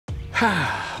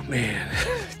Ah, man,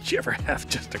 did you ever have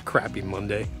just a crappy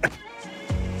Monday?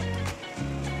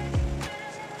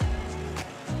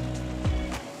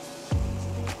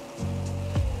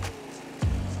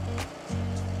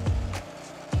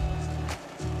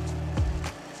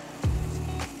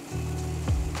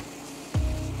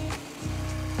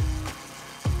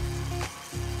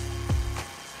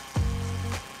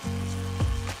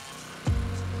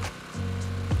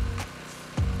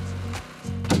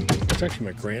 It's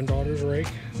actually my granddaughter's rake,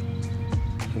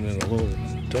 and then a little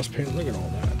dustpan. Look at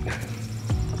all that.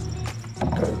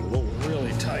 Got it a little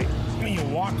really tight. When you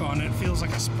walk on it, it feels like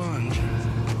a sponge.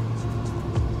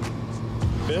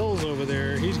 Bill's over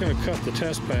there. He's gonna cut the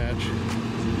test patch.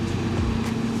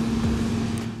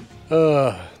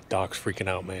 Doc's freaking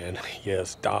out, man.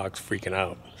 Yes, Doc's freaking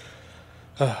out.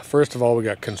 First of all, we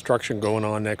got construction going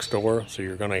on next door, so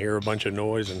you're gonna hear a bunch of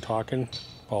noise and talking.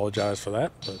 Apologize for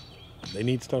that, but they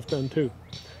need stuff done too.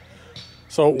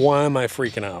 So why am I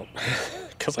freaking out?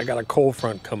 Because I got a cold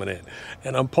front coming in,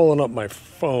 and I'm pulling up my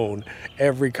phone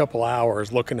every couple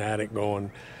hours looking at it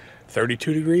going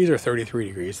 32 degrees or 33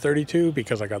 degrees. 32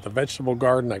 because I got the vegetable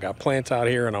garden, I got plants out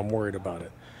here, and I'm worried about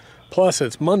it. Plus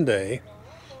it's Monday,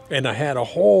 and I had a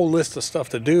whole list of stuff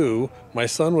to do. My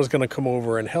son was going to come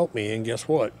over and help me, and guess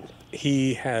what?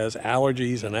 He has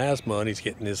allergies and asthma, and he's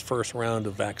getting his first round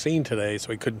of vaccine today,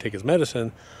 so he couldn't take his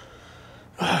medicine.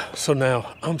 So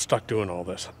now I'm stuck doing all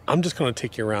this. I'm just going to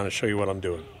take you around and show you what I'm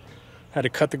doing. I had to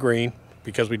cut the green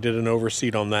because we did an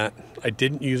overseed on that. I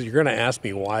didn't use, you're going to ask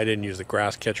me why I didn't use the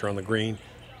grass catcher on the green,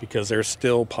 because there's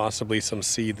still possibly some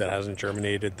seed that hasn't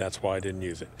germinated. That's why I didn't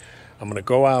use it. I'm going to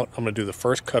go out. I'm going to do the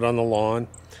first cut on the lawn.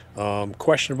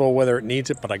 Questionable whether it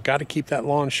needs it, but I got to keep that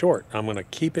lawn short. I'm going to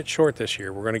keep it short this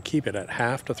year. We're going to keep it at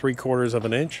 1/2 to 3/4 of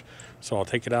an inch. So I'll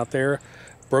take it out there,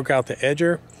 broke out the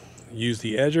edger, use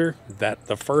the edger. That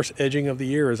the first edging of the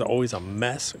year is always a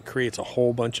mess. It creates a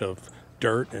whole bunch of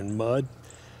dirt and mud.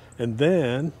 And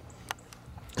then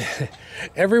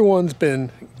everyone's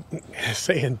been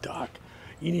saying, Doc,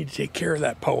 you need to take care of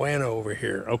that poana over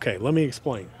here. Okay, let me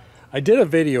explain. I did a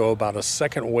video about a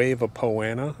second wave of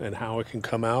poana and how it can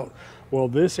come out. Well,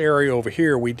 this area over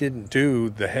here, we didn't do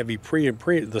the heavy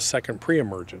the second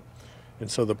pre-emergent. And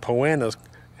so the poanas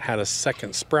had a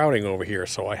second sprouting over here,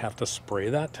 so I have to spray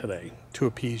that today to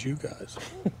appease you guys.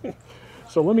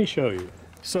 So let me show you.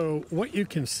 So what you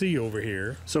can see over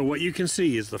here,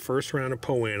 is the first round of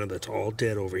poana that's all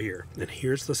dead over here. And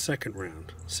here's the second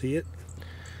round. See it?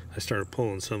 I started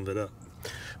pulling some of it up.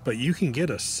 But you can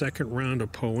get a second round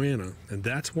of poana, and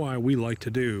that's why we like to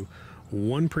do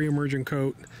one pre-emergent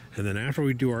coat, and then after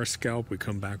we do our scalp, we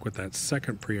come back with that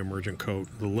second pre-emergent coat,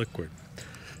 the liquid.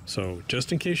 So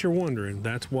just in case you're wondering,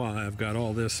 that's why I've got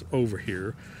all this over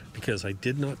here, because I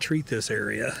did not treat this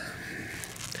area.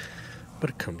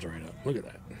 But it comes right up. Look at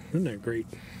that. Isn't that great?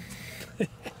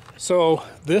 So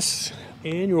this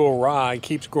annual rye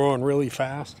keeps growing really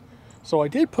fast. So I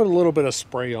did put a little bit of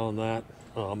spray on that.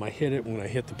 I hit it when I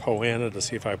hit the poana to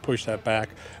see if I push that back.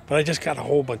 But I just got a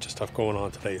whole bunch of stuff going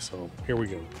on today, so here we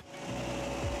go.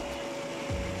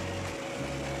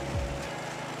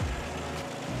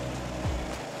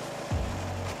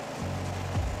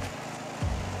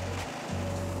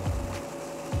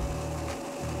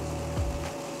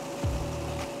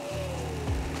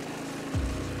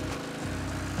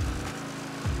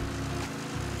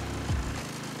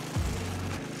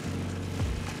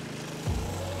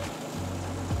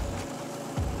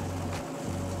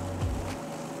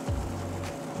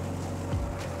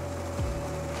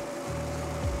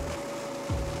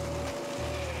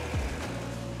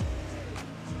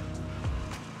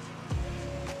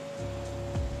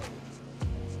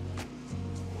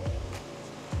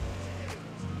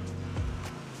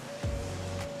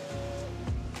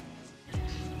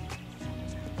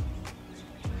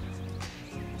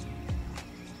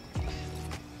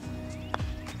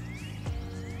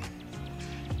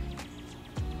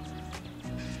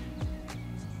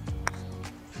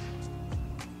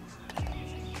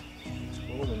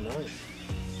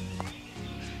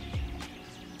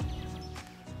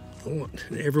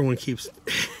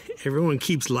 Everyone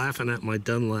keeps laughing at my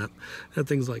Dunlap. That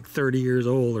thing's like 30 years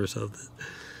old or something.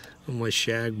 On my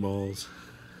shag balls.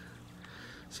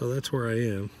 So that's where I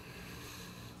am.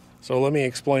 So let me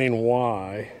explain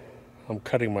why I'm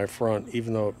cutting my front,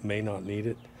 even though it may not need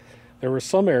it. There were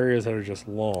some areas that are just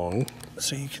long.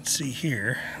 So you can see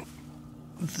here,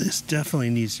 this definitely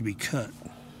needs to be cut.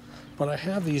 But I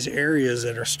have these areas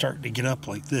that are starting to get up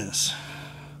like this.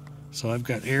 So I've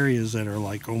got areas that are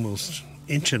like almost 1.5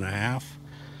 inches.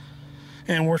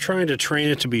 And we're trying to train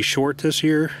it to be short this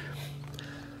year.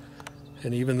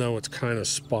 And even though it's kind of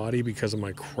spotty because of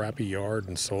my crappy yard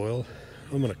and soil,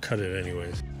 I'm gonna cut it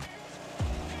anyways.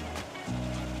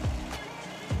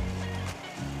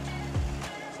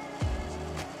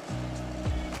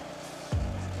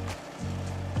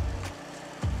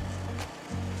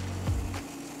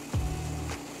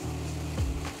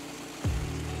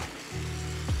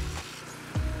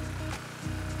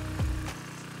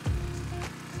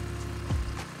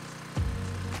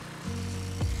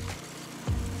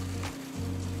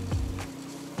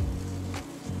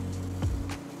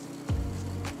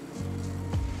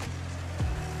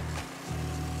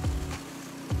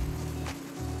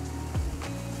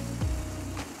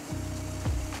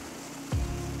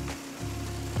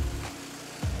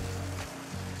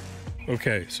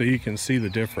 Okay, so you can see the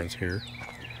difference here.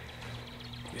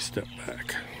 Let me step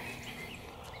back.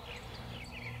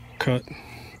 Cut,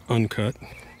 uncut.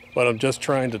 But I'm just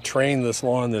trying to train this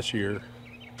lawn this year.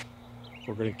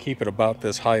 We're going to keep it about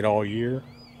this height all year,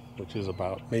 which is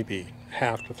about maybe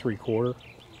 1/2 to 3/4.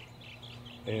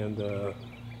 And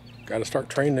got to start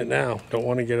training it now. Don't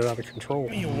want to get it out of control.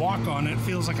 When you walk on it, it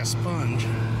feels like a sponge.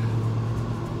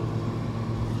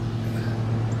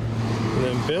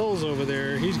 And then Bill's over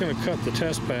there, he's going to cut the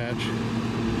test patch.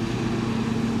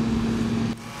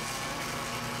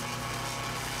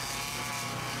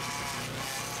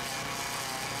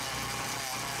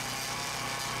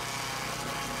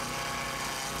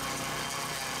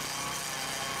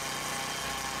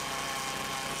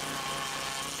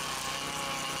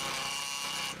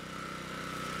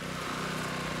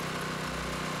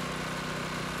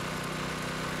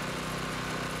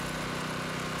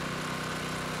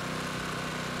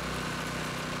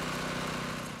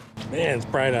 Man, it's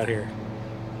bright out here.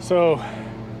 So,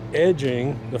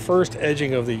 edging, the first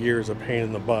edging of the year is a pain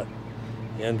in the butt.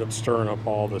 You end up stirring up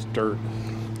all this dirt.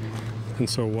 And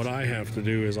so what I have to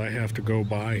do is I have to go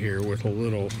by here with a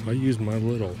little, I use my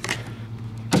little,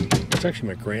 it's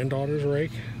actually my granddaughter's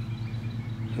rake.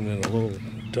 And then a little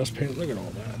dustpan, look at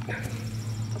all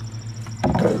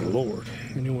that. Good Lord,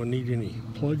 anyone need any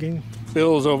plugging?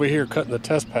 Bill's over here cutting the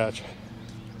test patch.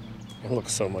 It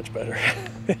looks so much better.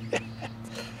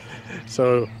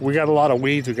 So we got a lot of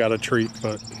weeds we got to treat,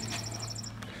 but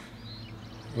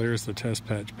there's the test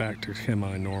patch back to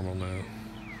semi-normal now.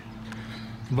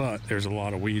 But there's a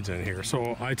lot of weeds in here.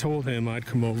 So I told him I'd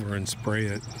come over and spray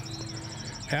it.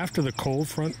 After the cold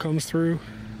front comes through,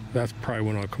 that's probably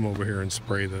when I'll come over here and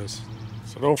spray this.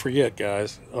 So don't forget,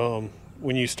 guys,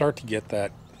 when you start to get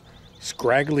that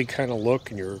scraggly kind of look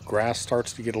and your grass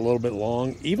starts to get a little bit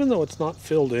long, even though it's not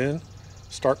filled in,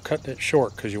 start cutting it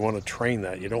short because you want to train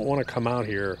that. You don't want to come out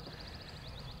here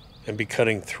and be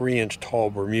cutting 3-inch tall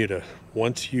Bermuda.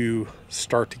 Once you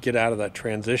start to get out of that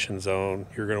transition zone,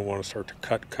 you're going to want to start to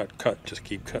cut. Just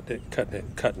keep cutting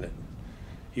it.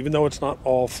 Even though it's not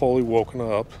all fully woken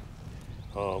up,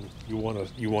 you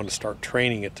want to start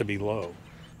training it to be low.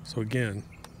 So again,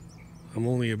 I'm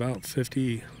only about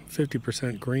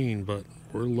 50% green, but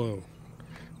we're low.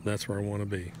 That's where I want to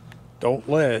be. Don't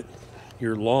let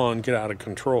your lawn get out of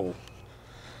control.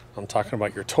 I'm talking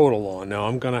about your total lawn. Now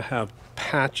I'm going to have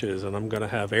patches and I'm going to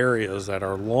have areas that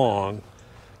are long,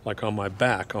 like on my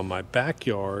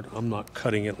backyard. I'm not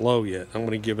cutting it low yet. I'm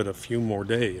going to give it a few more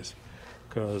days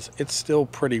because it's still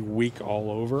pretty weak all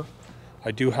over.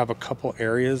 I do have a couple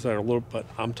areas that are a little, but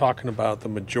I'm talking about the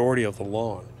majority of the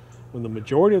lawn. When the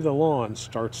majority of the lawn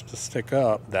starts to stick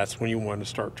up, that's when you want to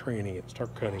start training it,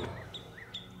 start cutting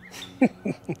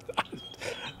it.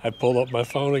 I pulled up my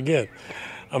phone again.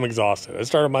 I'm exhausted. I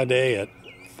started my day at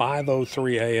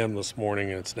 5:03 a.m. this morning,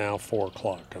 and it's now 4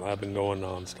 o'clock, and I've been going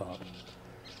nonstop.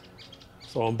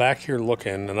 So I'm back here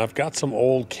looking, and I've got some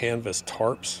old canvas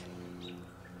tarps,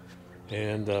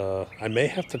 and I may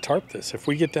have to tarp this. If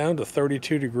we get down to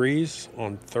 32 degrees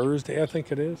on Thursday, I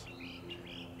think it is,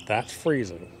 that's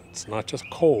freezing. It's not just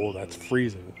cold, that's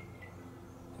freezing.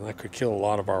 And that could kill a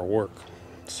lot of our work.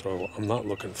 So I'm not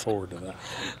looking forward to that.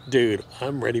 Dude,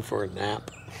 I'm ready for a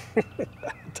nap.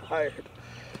 I'm tired.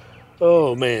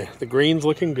 Oh man, the green's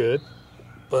looking good,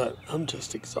 but I'm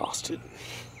just exhausted.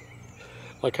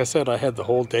 Like I said, I had the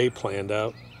whole day planned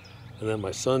out, and then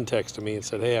my son texted me and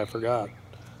said, hey, I forgot.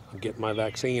 I'm getting my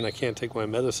vaccine. I can't take my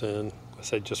medicine. I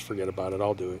said, just forget about it.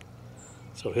 I'll do it.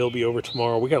 So he'll be over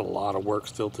tomorrow. We got a lot of work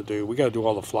still to do. We got to do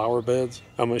all the flower beds.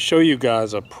 I'm going to show you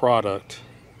guys a product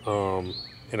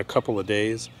in a couple of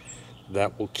days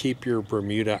that will keep your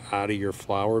Bermuda out of your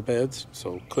flower beds.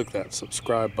 So click that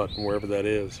subscribe button wherever that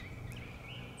is.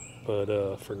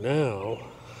 But for now,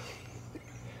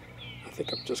 I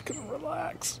think I'm just gonna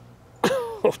relax.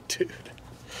 Oh dude,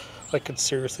 I could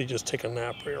seriously just take a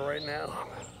nap right now.